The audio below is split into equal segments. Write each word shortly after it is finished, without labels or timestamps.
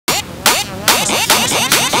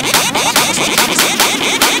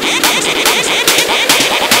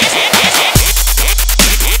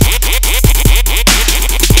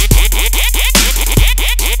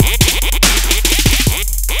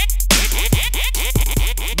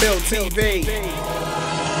Build TV.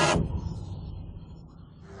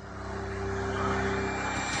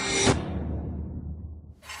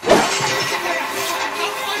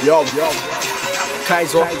 Yo,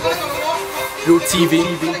 Kyeza, Build TV,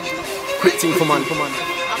 quick thing for man.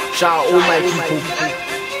 Shout out all my people.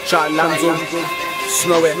 Shout out Lanzo,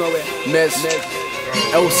 Snowy, Mez,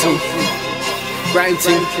 Elsie, Grind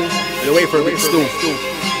Ting, and away for a bit still.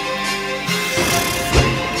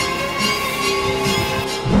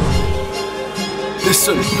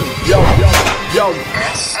 Listen, yo,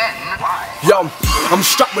 I'm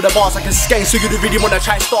strapped with the bars like a skank, so you don't really wanna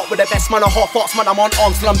try start with the best man. A half arts man, I'm on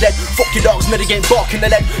arms till I'm dead. Fuck your dogs, mitigate bark in the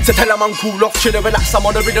leg. So tell them I'm cool off, chill and relax. I'm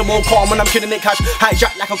on the rhythm more calm when I'm killing it cash.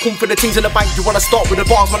 Hijack like I come for the things in the bank. You wanna start with the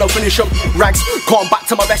bars, man, I'll finish up. Rags, come back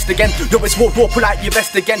to my vest again. Yo, it's war, pull out your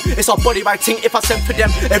vest again. It's our body right thing if I send for them.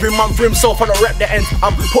 Every man for himself, I don't rep the end.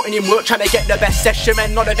 I'm putting in work, trying to get the best session,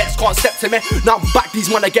 man. None of vets can't step to me. Now I'm back, these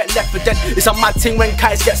man I get left for dead. It's a mad thing when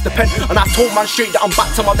Kyeza gets the pen. And I told man straight that I'm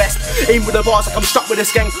back to my best. Aim with the bars like I'm strapped with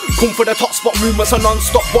this gang. Come for the top spot, movements are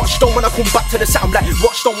non-stop. Watch down when I come back to the set. I'm like,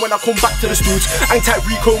 watch down when I come back to the studs. Ain't type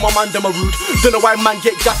Rico, my man, them are rude. Don't know why man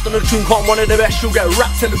get gassed on the tune. Can't one of the best, you'll get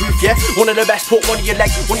wrapped in the booth, yeah. One of the best, put one of your leg,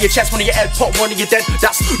 one of your chest, one of your head, put one of your dead.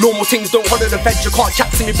 That's normal things, don't holler the feds. You can't chat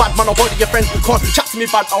to me bad, man, I'll body your friends. Can't chat to me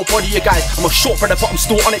bad, I'll body your guys. I'm a short brother, but I'm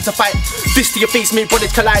still on it to fight. Fist to your face, me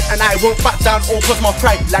bodies collide. And I won't back down, all cause my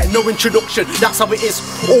pride. Like no introduction, that's how it is.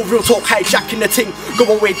 All real talk, hijacking the ting. Go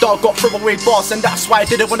away dog, got throw away boss. And that's why I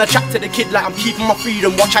didn't wanna chat to the kid. Like I'm keeping my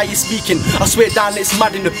freedom, watch how you're speaking. I swear down, it's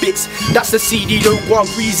mad in the bits. That's the CD, don't go on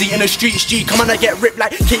greasy in the streets, G. Come on, I get ripped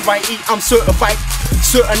like KYE, I'm certified.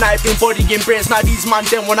 Certain I've been bodying brains. Now these man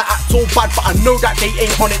them wanna act all bad, but I know that they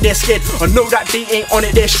ain't on it, they're scared. I know that they ain't on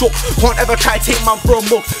it, they're shook. Can't ever try take man for a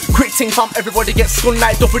mug. Quick thing fam, everybody gets spun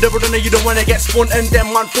like double double, you don't wanna get spun. And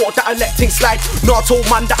them man thought that I let things slide. No, I told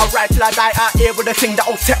man that I ride till I die out here with a thing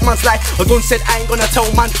that'll take man's life. I done said I ain't gonna tell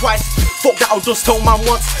man twice. Fuck that, I'll just tell man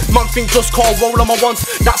once. Man think just can't roll on my once.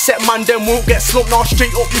 That set man them won't get slumped. Now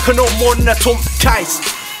straight up, you can know more than a tump.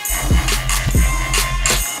 Kyeza.